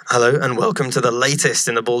Hello and welcome to the latest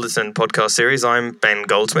in the Balderton podcast series. I'm Ben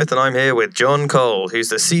Goldsmith and I'm here with John Cole, who's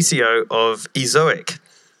the CCO of Ezoic.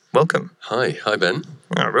 Welcome. Hi Ben.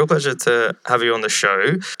 Real pleasure to have you on the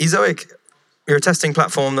show. Ezoic, you're a testing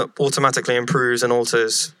platform that automatically improves and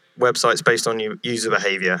alters websites based on user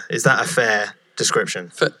behavior. Is that a fair description?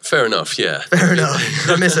 Fair enough, yeah. Fair enough. Did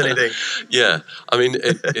I miss anything? Yeah, I mean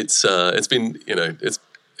it's been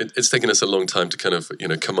it's taken us a long time to kind of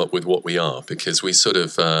come up with what we are, because we sort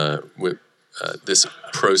of this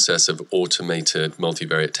process of automated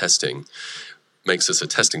multivariate testing makes us a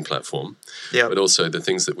testing platform. Yeah. But also the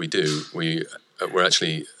things that we do, we're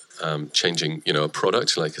actually changing a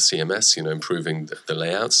product like a CMS, improving the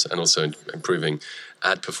layouts and also improving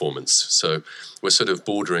ad performance. So we're sort of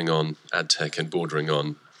bordering on ad tech and bordering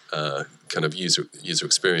on kind of user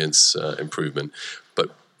experience improvement, but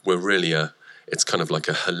we're really it's kind of like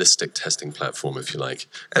a holistic testing platform, if you like.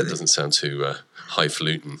 That doesn't sound too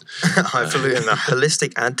highfalutin. Highfalutin, a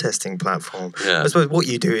holistic ad testing platform. Yeah. I suppose what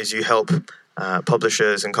you do is you help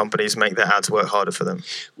publishers and companies make their ads work harder for them.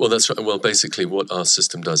 Well, that's right. Well, basically, what our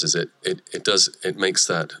system does is it makes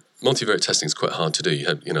that multivariate testing is quite hard to do. You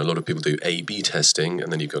have a lot of people do A/B testing,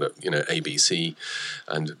 and then you've got ABC,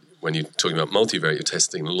 and when you're talking about multivariate, you're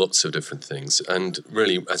testing lots of different things. And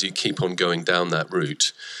really, as you keep on going down that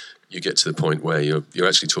route, you get to the point where you're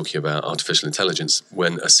actually talking about artificial intelligence,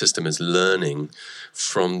 when a system is learning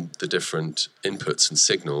from the different inputs and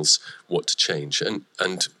signals what to change. And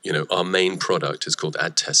our main product is called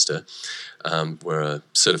Ad Tester. We're a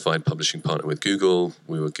certified publishing partner with Google.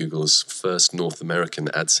 We were Google's first North American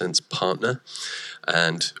AdSense partner,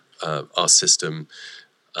 and our system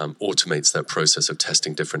automates that process of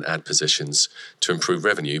testing different ad positions to improve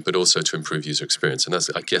revenue, but also to improve user experience. And that's,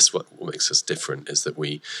 I guess, what makes us different, is that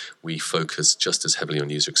we focus just as heavily on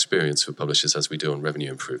user experience for publishers as we do on revenue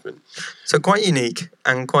improvement. So quite unique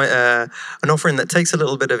and quite an offering that takes a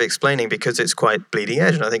little bit of explaining, because it's quite bleeding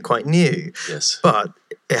edge and I think quite new. Yes. But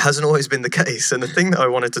it hasn't always been the case. And the thing that I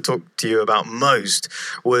wanted to talk to you about most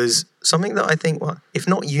was something that I think, well, if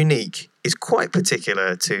not unique, is quite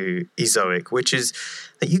particular to Ezoic, which is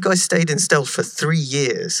that you guys stayed in stealth for 3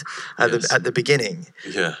 years at the beginning.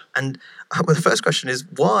 Yeah. And the first question is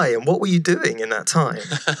why, and what were you doing in that time?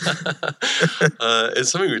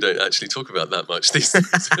 It's something we don't actually talk about that much these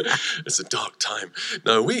days. It's a dark time.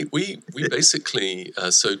 No, we basically,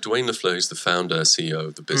 so Dwayne LaFleur is the founder, CEO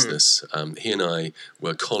of the business. He and I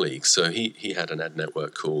were colleagues. So he had an ad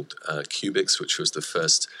network called Cubics, which was the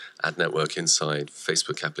first ad network inside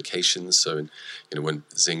Facebook applications. So when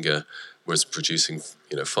Zynga was producing,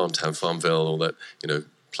 Farmtown, Farmville, all that,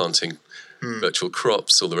 planting virtual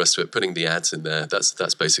crops, all the rest of it, putting the ads in there.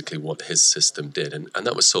 That's basically what his system did. And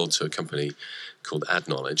that was sold to a company called Ad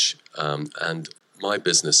Knowledge. And my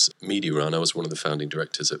business, MediaRun, I was one of the founding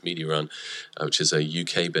directors at MediaRun, which is a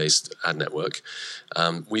UK-based ad network.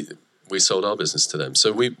 We sold our business to them.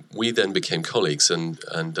 So we then became colleagues, and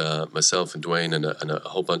myself and Dwayne and a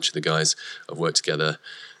whole bunch of the guys have worked together.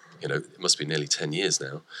 It must be nearly 10 years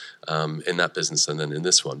now in that business and then in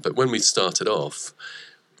this one. But when we started off,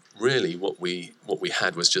 really what we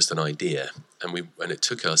had was just an idea, and it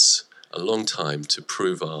took us a long time to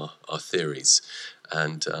prove our theories.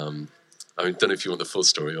 And I don't know if you want the full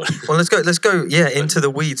story on it. Well, let's go into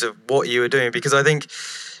the weeds of what you were doing, because I think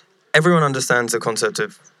everyone understands the concept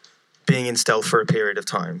of being in stealth for a period of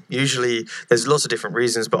time. Usually there's lots of different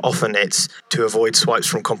reasons, but often it's to avoid swipes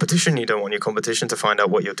from competition. You don't want your competition to find out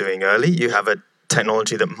what you're doing early. You have a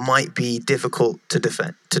technology that might be difficult to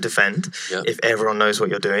defend if everyone knows what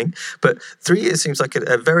you're doing. But 3 years seems like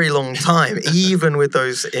a very long time, even with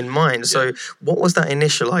those in mind. So what was that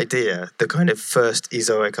initial idea, the kind of first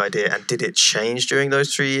Ezoic idea, and did it change during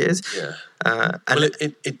those 3 years? Yeah. Well,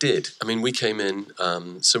 it did. I mean, we came in,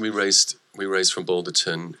 so we raised from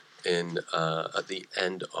Balderton at the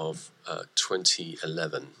end of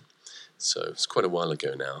 2011. So it's quite a while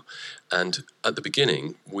ago now. And at the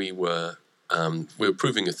beginning, we were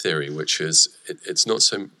proving a theory, which is it's not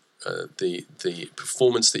so the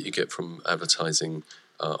performance that you get from advertising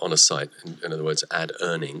on a site, in other words, ad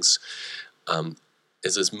earnings,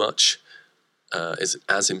 is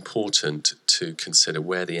as important to consider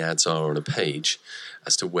where the ads are on a page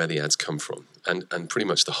as to where the ads come from. And pretty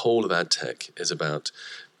much the whole of ad tech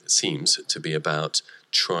seems to be about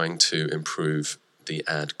trying to improve the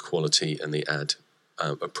ad quality and the ad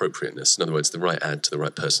appropriateness. In other words, the right ad to the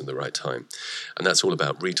right person at the right time. And that's all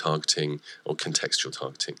about retargeting or contextual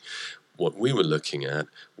targeting. What we were looking at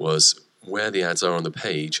was where the ads are on the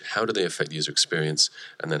page, how do they affect user experience,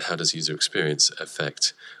 and then how does user experience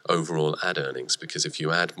affect overall ad earnings? Because if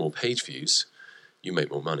you add more page views, you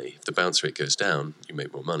make more money. If the bounce rate goes down, you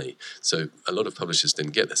make more money. So a lot of publishers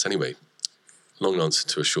didn't get this. Anyway, long answer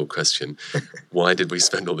to a short question. Why did we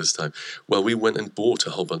spend all this time? Well, we went and bought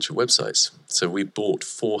a whole bunch of websites. So we bought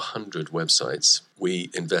 400 websites. We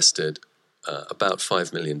invested about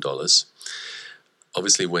 $5 million.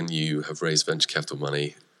 Obviously, when you have raised venture capital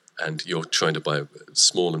money and you're trying to buy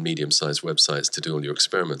small and medium-sized websites to do all your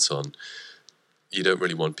experiments on, you don't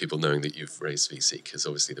really want people knowing that you've raised VC, because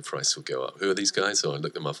obviously the price will go up. Who are these guys? Oh, I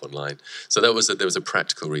looked them up online. So there was a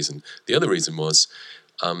practical reason. The other reason was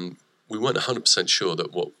we weren't 100% sure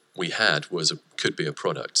that what we had could be a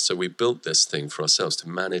product. So we built this thing for ourselves to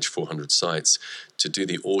manage 400 sites, to do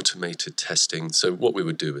the automated testing. So what we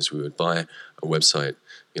would do is we would buy a website,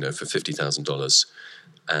 for $50,000,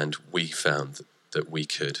 and we found that we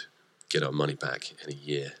could get our money back in a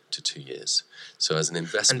year to 2 years. So as an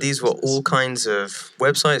investment, and these were all kinds of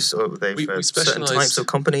websites, or were they for certain types of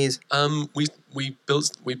companies? We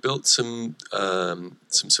built some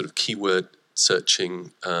sort of keyword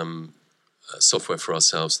searching software for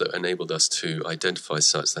ourselves that enabled us to identify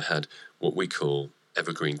sites that had what we call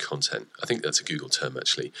evergreen content. I think that's a Google term,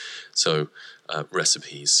 actually. So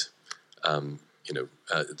recipes,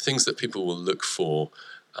 things that people will look for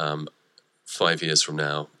 5 years from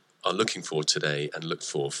now, are looking for today and looked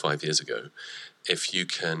for 5 years ago. If you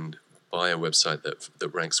can buy a website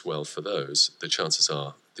that ranks well for those, the chances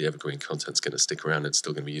are the evergreen content's going to stick around and it's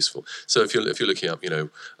still going to be useful. So if you're looking up,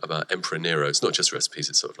 about Emperor Nero, it's not just recipes,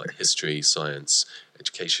 it's sort of like history, science,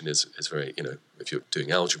 education is very, if you're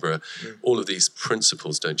doing algebra, all of these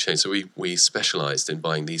principles don't change. So we specialized in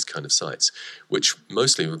buying these kind of sites, which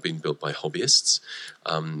mostly have been built by hobbyists.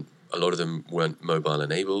 A lot of them weren't mobile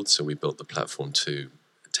enabled, so we built the platform to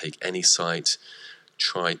take any site,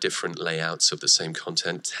 try different layouts of the same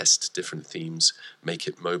content, test different themes, make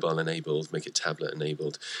it mobile enabled, make it tablet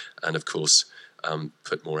enabled, and of course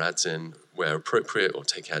put more ads in where appropriate, or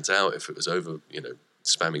take ads out if it was over,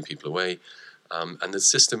 spamming people away. And the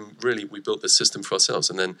system, really, we built the system for ourselves.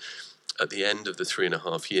 And then at the end of the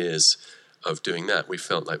 3.5 years of doing that, we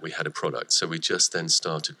felt like we had a product. So we just then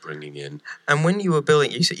started bringing in. And when you were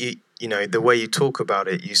building, you said the way you talk about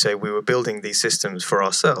it, you say we were building these systems for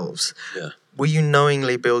ourselves. Yeah. Were you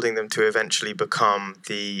knowingly building them to eventually become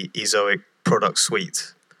the Ezoic product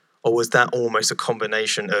suite? Or was that almost a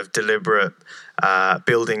combination of deliberate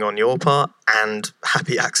building on your part and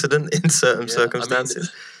happy accident in certain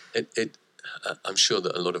circumstances? I'm sure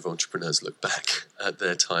that a lot of entrepreneurs look back at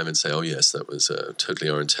their time and say, "Oh yes, that was totally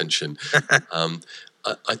our intention."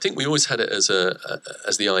 I think we always had it as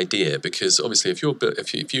the idea, because obviously if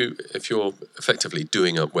you're effectively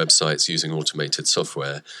doing up websites using automated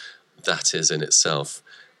software, that is in itself,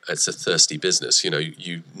 it's a thirsty business.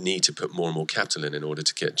 You need to put more and more capital in order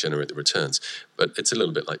to generate the returns. But it's a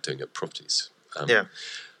little bit like doing up properties.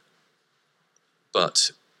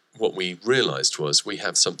 But what we realized was we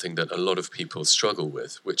have something that a lot of people struggle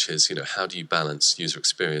with, which is, how do you balance user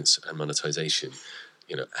experience and monetization?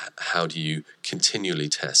 How do you continually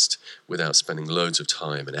test without spending loads of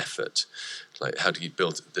time and effort? Like, how do you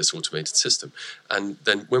build this automated system? And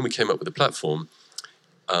then when we came up with the platform,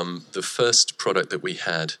 the first product that we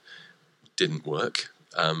had didn't work.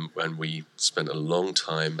 And we spent a long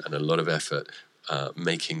time and a lot of effort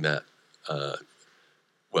making that,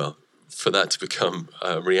 for that to become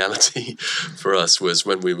a reality for us was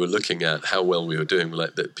when we were looking at how well we were doing,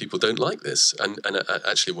 like that people don't like this. And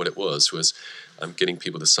actually what it was getting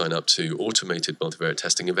people to sign up to automated multivariate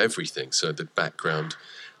testing of everything. So the background,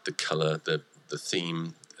 the color, the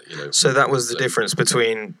theme, So that was the difference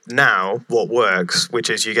between now what works, which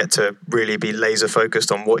is you get to really be laser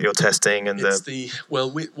focused on what you're testing, and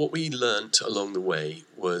what we learned along the way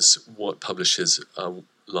was what publishers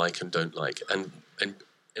like and don't like, and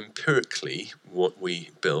empirically what we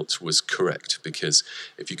built was correct, because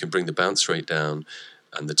if you can bring the bounce rate down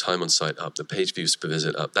and the time on site up, the page views per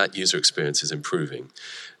visit up, that user experience is improving.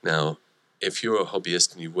 Now, if you're a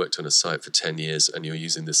hobbyist and you've worked on a site for 10 years and you're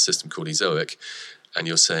using this system called Ezoic, and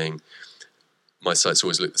you're saying, my sites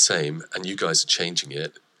always look the same, and you guys are changing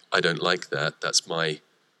it, I don't like that, that's my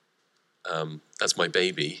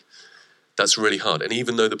baby, that's really hard. And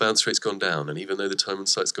even though the bounce rate's gone down, and even though the time on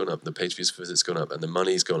site's gone up, and the page views per visit's gone up, and the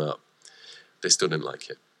money's gone up, they still didn't like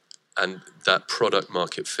it. And that product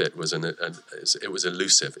market fit was it was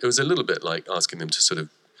elusive. It was a little bit like asking them to sort of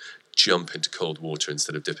jump into cold water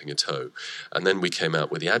instead of dipping a toe. And then we came out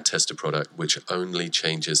with the ad tester product, which only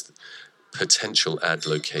changes potential ad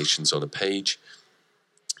locations on a page.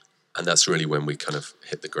 And that's really when we kind of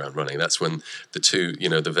hit the ground running. That's when the two,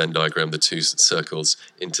 the Venn diagram, the two circles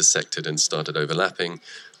intersected and started overlapping.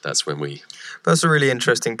 That's when we... That's a really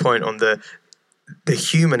interesting point on the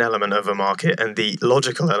human element of a market and the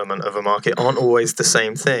logical element of a market aren't always the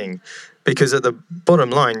same thing, because at the bottom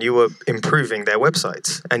line you were improving their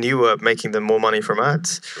websites and you were making them more money from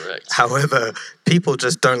ads. Correct. However, people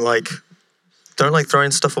just don't like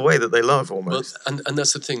throwing stuff away that they love almost. Well, and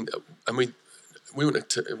that's the thing, and we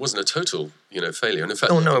weren't it wasn't a total failure, and in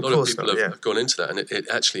fact Oh, no, a of lot of course people not, have gone into that, and it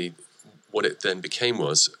actually, what it then became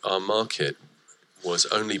was our market was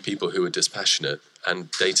only people who were dispassionate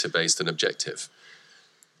and data-based and objective,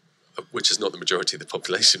 which is not the majority of the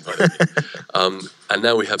population, by the way. And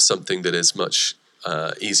now we have something that is much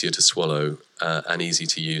easier to swallow and easy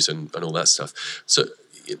to use and all that stuff. So,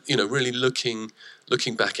 really looking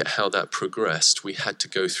back at how that progressed, we had to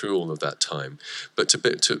go through all of that time. But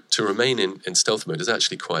to remain in stealth mode is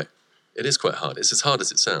actually quite hard. It's as hard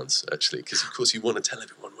as it sounds, actually, because, of course, you want to tell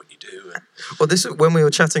everyone what you do. Well, this is when we were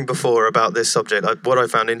chatting before about this subject. What I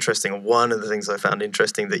found interesting, one of the things I found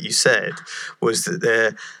interesting that you said was that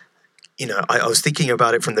there, I was thinking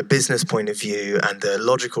about it from the business point of view and the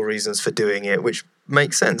logical reasons for doing it, which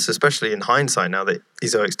makes sense, especially in hindsight now that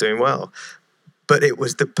Ezoic's doing well. But it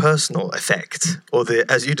was the personal effect, or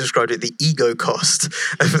as you described it, the ego cost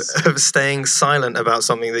of staying silent about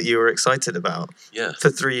something that you were excited about for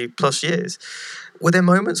 3+ years. Were there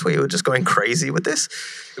moments where you were just going crazy with this?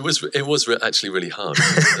 It was actually really hard.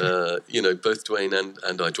 Both Dwayne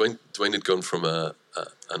and I. Dwayne had gone from an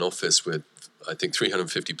office with, I think,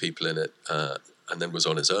 350 people in it, and then was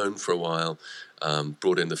on his own for a while.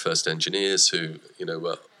 Brought in the first engineers who,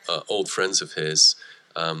 were old friends of his.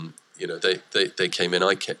 They came in.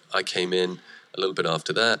 I came in a little bit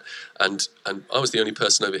after that, and I was the only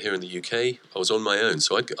person over here in the UK. I was on my own,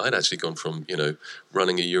 so I'd actually gone from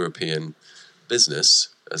running a European business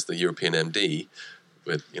as the European MD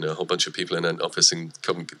with a whole bunch of people in an office in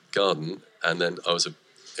Covent Garden, and then I was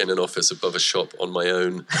in an office above a shop on my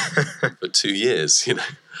own for 2 years.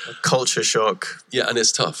 A culture shock. Yeah, and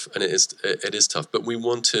it's tough, and it is tough. But we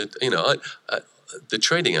wanted, the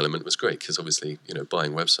trading element was great because obviously,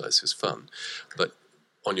 buying websites is fun, but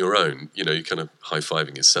on your own, you're kind of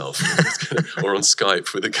high-fiving yourself or on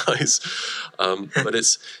Skype with the guys. But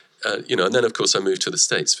it's, and then of course I moved to the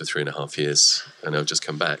States for 3.5 years, and I've just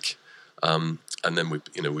come back. And then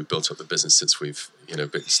we built up the business since we've,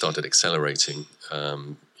 started accelerating.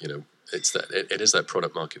 It is that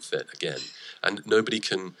product market fit again, and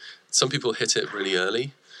some people hit it really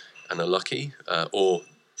early and are lucky, or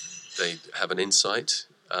they have an insight.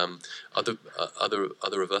 Other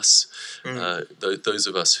of us, those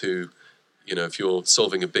of us who, if you're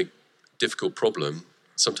solving a big, difficult problem,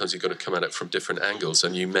 sometimes you've got to come at it from different angles,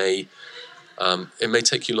 and it may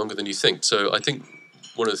take you longer than you think. So I think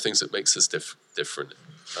one of the things that makes us different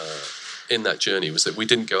in that journey was that we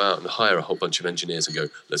didn't go out and hire a whole bunch of engineers and go,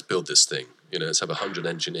 let's build this thing. Let's have 100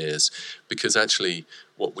 engineers, because actually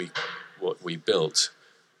what we built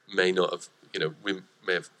may not have, we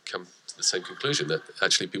may have come to the same conclusion that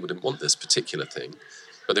actually people didn't want this particular thing,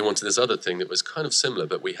 but they wanted this other thing that was kind of similar,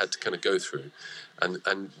 but we had to kind of go through.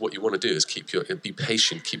 And what you want to do is be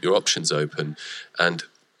patient, keep your options open, and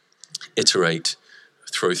iterate,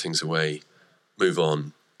 throw things away, move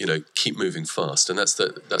on. Keep moving fast, and that's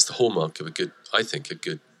the hallmark of a good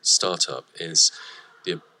startup, is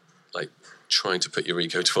trying to put your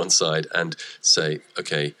ego to one side and say,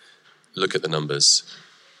 okay, look at the numbers.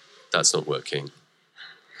 That's not working.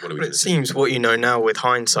 What are we doing? It seems what you know now with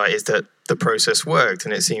hindsight is that the process worked,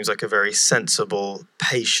 and it seems like a very sensible,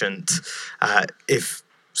 patient, if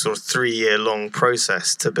sort of 3-year-long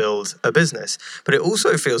process to build a business. But it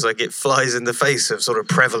also feels like it flies in the face of sort of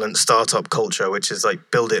prevalent startup culture, which is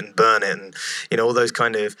like build it and burn it, and all those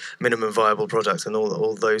kind of minimum viable products and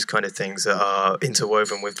all those kind of things that are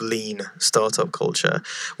interwoven with lean startup culture.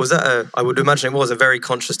 Was that I would imagine it was a very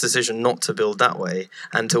conscious decision not to build that way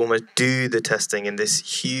and to almost do the testing in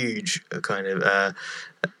this huge kind of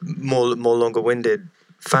more longer-winded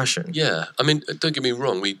fashion? Yeah, I mean, don't get me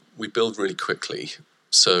wrong, we build really quickly.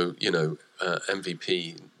 So,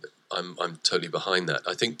 MVP, I'm totally behind that.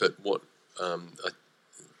 I think, but what I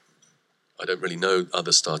don't really know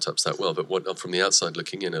other startups that well, but what from the outside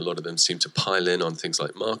looking in, a lot of them seem to pile in on things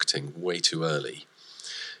like marketing way too early.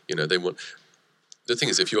 The thing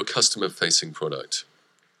is, if you're a customer-facing product,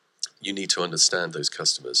 you need to understand those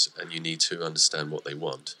customers and you need to understand what they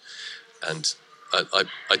want. And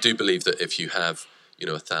I do believe that if you have,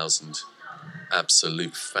 1,000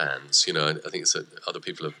 absolute fans, I think other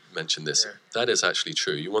people have mentioned this. Yeah. That is actually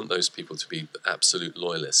true. You want those people to be absolute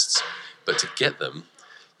loyalists, but to get them,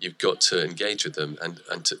 you've got to engage with them, and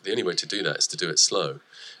the only way to do that is to do it slow.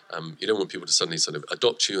 You don't want people to suddenly sort of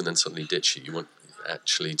adopt you and then suddenly ditch you. You want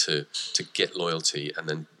actually to get loyalty and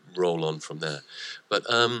then roll on from there. But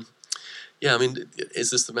yeah, I mean, is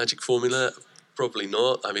this the magic formula? Probably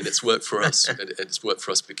not. I mean, it's worked for us. It's worked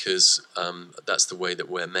for us because that's the way that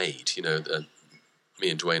we're made. Me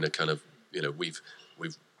and Dwayne are kind of, we've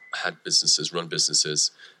had businesses, run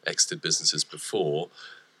businesses, exited businesses before.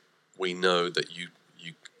 We know that you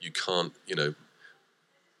can't,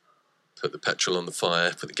 put the petrol on the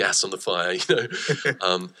fire, put the gas on the fire,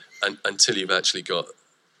 and until you've actually got,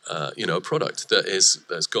 a product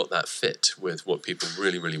that's got that fit with what people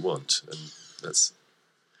really, really want, and that's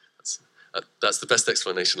the best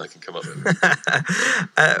explanation I can come up with.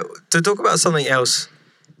 To talk about something else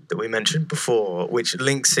that we mentioned before, which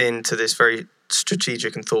links into this very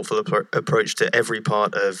strategic and thoughtful approach to every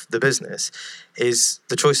part of the business, is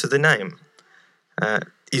the choice of the name.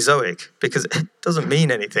 Ezoic, because it doesn't mean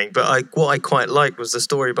anything, but what I quite liked was the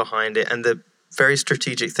story behind it and the very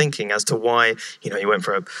strategic thinking as to why, you went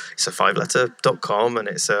for it's a 5-letter.com, and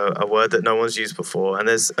it's a word that no one's used before, and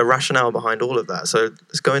there's a rationale behind all of that. So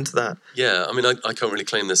let's go into that. Yeah, I mean, I can't really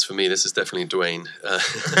claim this for me. This is definitely Dwayne.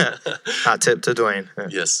 Hat tip to Dwayne. Yeah.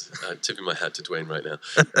 Yes, tipping my hat to Dwayne right now.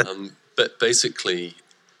 But basically,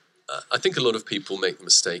 I think a lot of people make the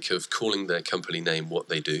mistake of calling their company name what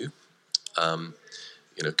they do.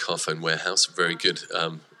 Carphone Warehouse, a very good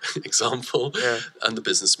example. Yeah. And the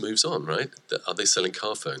business moves on, right? Are they selling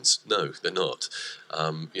car phones? No, they're not.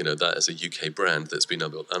 That is a UK brand that's been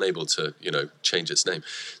unable to, change its name.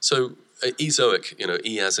 So Ezoic,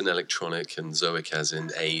 E as in electronic and Zoic as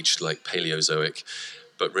in age, like Paleozoic,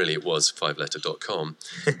 but really it was 5-letter.com.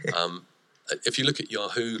 If you look at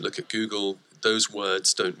Yahoo, look at Google, those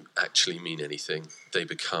words don't actually mean anything. They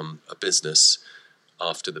become a business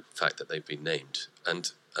after the fact that they've been named.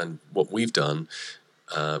 And what we've done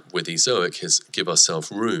with Ezoic is give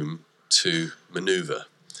ourselves room to maneuver.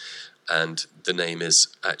 And the name is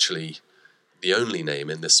actually the only name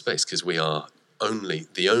in this space, because we are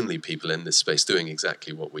the only people in this space doing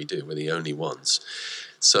exactly what we do. We're the only ones.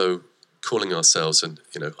 So calling ourselves an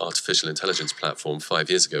artificial intelligence platform 5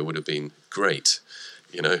 years ago would have been great.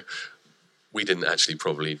 We didn't actually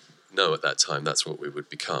probably know at that time that's what we would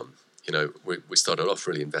become. We started off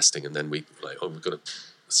really investing, and then we've got a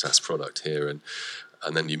SaaS product here, and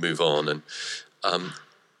then you move on, and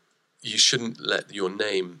you shouldn't let your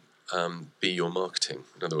name be your marketing.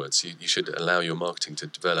 In other words, you should allow your marketing to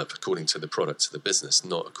develop according to the products of the business,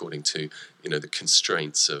 not according to the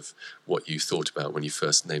constraints of what you thought about when you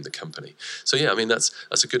first named the company. So yeah, I mean that's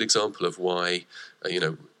a good example of why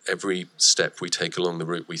every step we take along the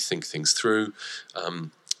route we think things through.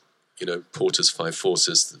 Porter's 5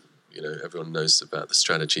 forces. Everyone knows about the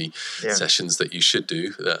strategy sessions that you should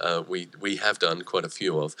do, that we have done quite a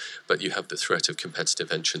few of, but you have the threat of competitive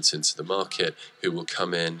entrants into the market who will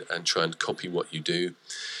come in and try and copy what you do.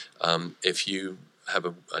 If you have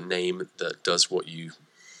a name that does what you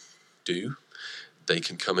do, they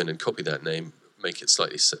can come in and copy that name, make it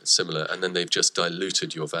slightly similar, and then they've just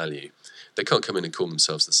diluted your value. They can't come in and call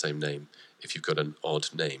themselves the same name if you've got an odd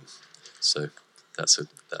name. So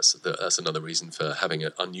that's another reason for having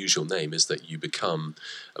an unusual name, is that you become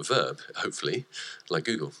a verb, hopefully, like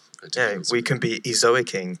Google. Yeah, we can be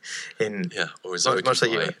Ezoicing in... Yeah, or Ezoic. Much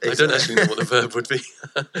like you. I don't actually know what the verb would be.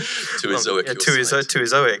 To Ezoic. Yeah, to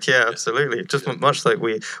Ezoic, yeah, absolutely. Just much like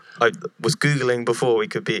I was Googling before, we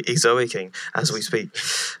could be Ezoicing as we speak.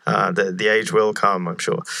 The age will come, I'm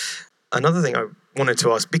sure. Another thing I wanted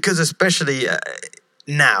to ask, because especially...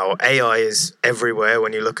 now, AI is everywhere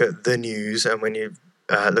when you look at the news and when you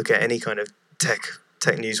look at any kind of tech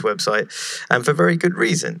news website, and for very good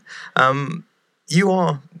reason. You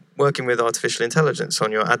are working with artificial intelligence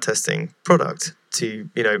on your ad testing product to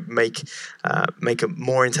make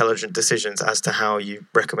more intelligent decisions as to how you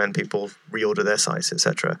recommend people reorder their sites,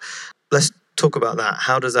 etc. Let's talk about that.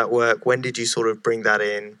 How does that work? When did you sort of bring that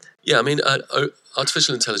in? Yeah, I mean,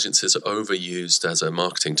 artificial intelligence is overused as a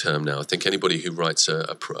marketing term now. I think anybody who writes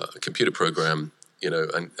a computer program,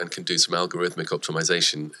 and can do some algorithmic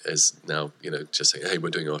optimization is now, just saying, hey, we're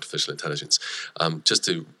doing artificial intelligence. Just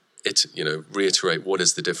to reiterate, what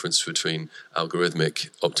is the difference between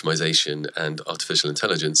algorithmic optimization and artificial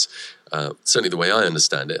intelligence? Certainly the way I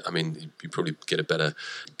understand it, I mean, you probably get a better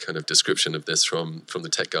kind of description of this from the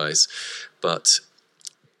tech guys, but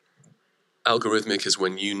algorithmic is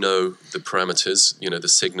when you know the parameters, the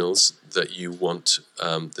signals that you want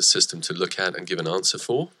the system to look at and give an answer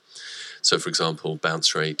for. So, for example,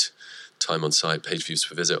 bounce rate, time on site, page views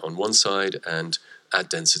per visit on one side, and ad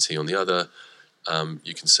density on the other.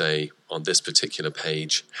 You can say on this particular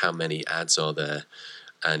page, how many ads are there,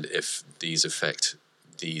 and if these affect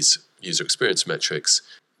these user experience metrics,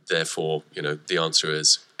 therefore, the answer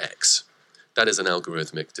is X. that is an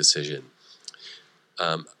algorithmic decision.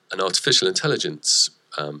 An artificial intelligence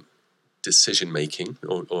decision making,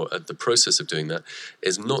 or the process of doing that,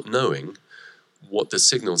 is not knowing what the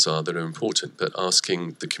signals are that are important, but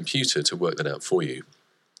asking the computer to work that out for you.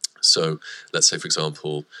 So let's say, for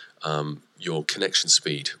example, your connection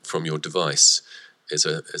speed from your device is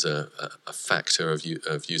a factor of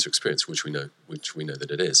user experience, which we know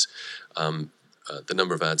that it is. The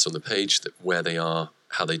number of ads on the page, where they are,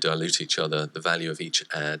 how they dilute each other, the value of each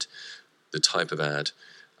ad, the type of ad,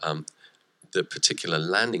 the particular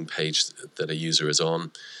landing page that a user is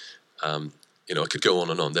on. I could go on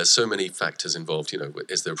and on. There's so many factors involved.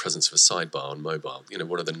 Is there a presence of a sidebar on mobile?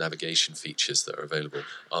 What are the navigation features that are available?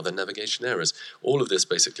 Are there navigation errors? All of this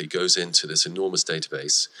basically goes into this enormous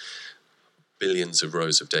database, billions of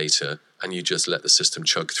rows of data, and you just let the system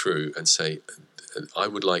chug through and say, I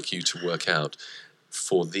would like you to work out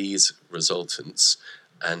for these resultants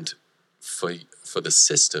and for the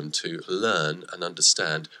system to learn and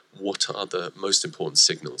understand what are the most important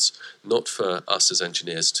signals, not for us as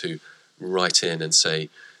engineers to write in and say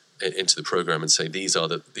into the program and say these are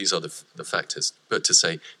the factors, but to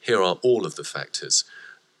say here are all of the factors,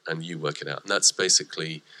 and you work it out. And that's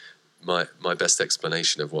basically my best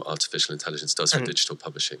explanation of what artificial intelligence does for digital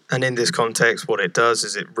publishing. And in this context, what it does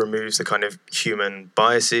is it removes the kind of human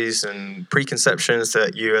biases and preconceptions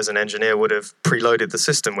that you as an engineer would have preloaded the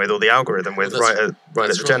system with, or the algorithm with, right at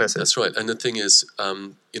the genesis. That's right. And the thing is,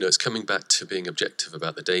 it's coming back to being objective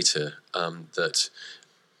about the data, that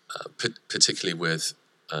particularly with,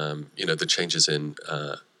 the changes in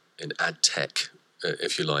ad tech,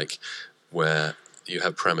 if you like, where you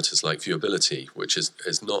have parameters like viewability, which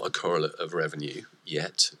is not a correlate of revenue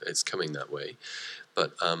yet. It's coming that way.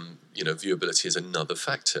 But, viewability is another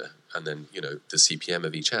factor. And then, the CPM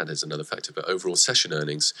of each ad is another factor. But overall session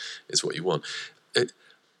earnings is what you want.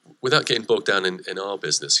 Without getting bogged down in our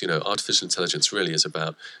business, artificial intelligence really is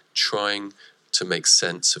about trying to make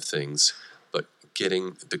sense of things, but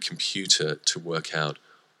getting the computer to work out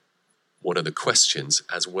what are the questions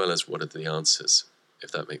as well as what are the answers,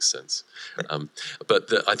 if that makes sense.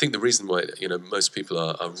 But I think the reason why most people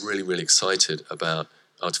are really, really excited about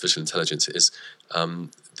artificial intelligence is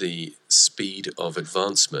the speed of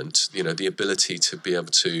advancement. The ability to be able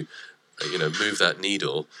to move that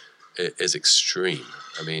needle is extreme.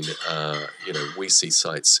 I mean, we see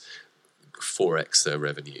sites 4x their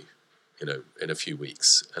revenue, in a few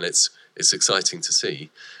weeks, and it's exciting to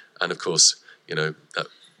see. And of course, that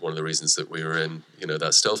one of the reasons that we were in,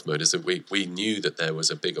 that stealth mode is that we knew that there was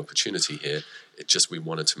a big opportunity here. We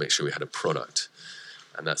wanted to make sure we had a product,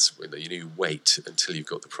 and that's you wait until you've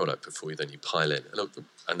got the product before you pile in,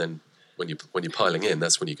 and then when you're piling in,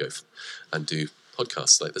 that's when you go and do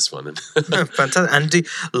podcasts like this one. Fantastic, and do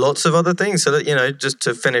lots of other things. So that just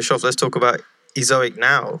to finish off, let's talk about Ezoic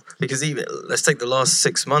now, because let's take the last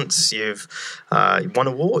 6 months. You've won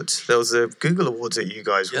awards. There was a Google Awards that you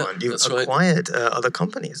guys won. You've acquired other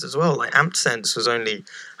companies as well. Like AmpSense was only,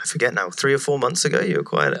 I forget now, 3 or 4 months ago you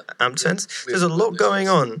acquired AmpSense. There's a lot going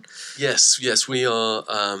on. Yes, we are.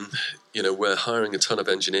 We're hiring a ton of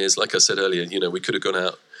engineers. Like I said earlier, we could have gone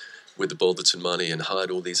out with the Balderton money and hired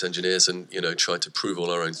all these engineers and tried to prove all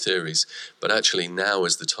our own theories. But actually now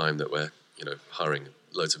is the time that we're hiring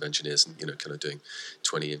loads of engineers and kind of doing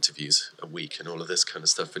 20 interviews a week and all of this kind of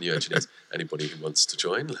stuff for new engineers. Anybody who wants to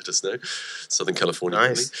join, let us know. Southern California.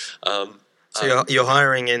 Nice. So you're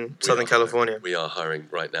hiring in Southern California. We are hiring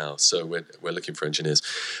right now, so we're looking for engineers.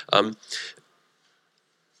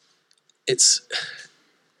 It's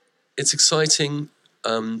exciting.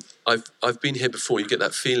 I've been here before. You get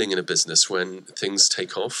that feeling in a business when things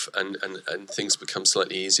take off and things become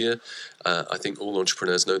slightly easier. I think all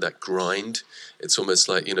entrepreneurs know that grind. It's almost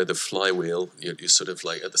like, the flywheel. You're sort of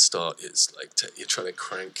like at the start, it's like you're trying to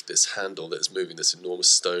crank this handle that's moving this enormous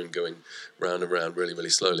stone going round and round really, really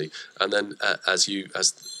slowly. And then as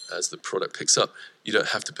the product picks up, you don't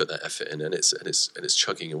have to put that effort in, and it's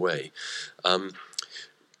chugging away.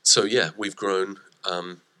 So yeah, we've grown,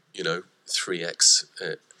 3x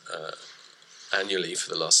annually for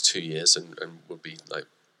the last 2 years, and will be like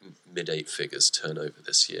mid 8 figures turnover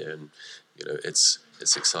this year, and it's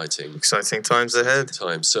exciting. Exciting times ahead.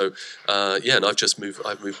 So and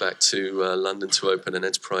I've moved back to London to open an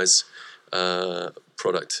enterprise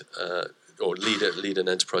product or lead an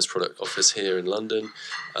enterprise product office here in London,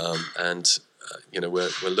 and we're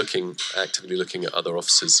actively looking at other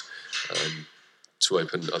offices. To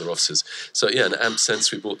open other offices. So yeah, and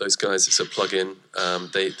AmpSense, we bought those guys. It's a plug-in.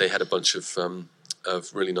 They had a bunch of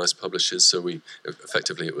really nice publishers. So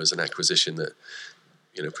it was an acquisition that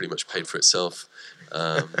pretty much paid for itself.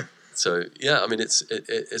 So yeah, I mean it's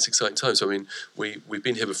exciting times. I mean we've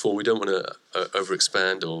been here before. We don't want to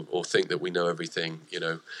overexpand or think that we know everything.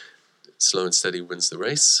 Slow and steady wins the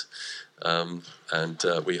race, and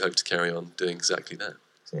we hope to carry on doing exactly that.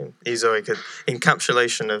 Ezoic, an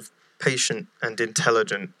encapsulation of patient and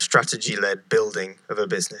intelligent strategy-led building of a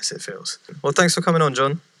business, it feels. Well, thanks for coming on,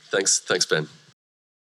 John. Thanks, Ben.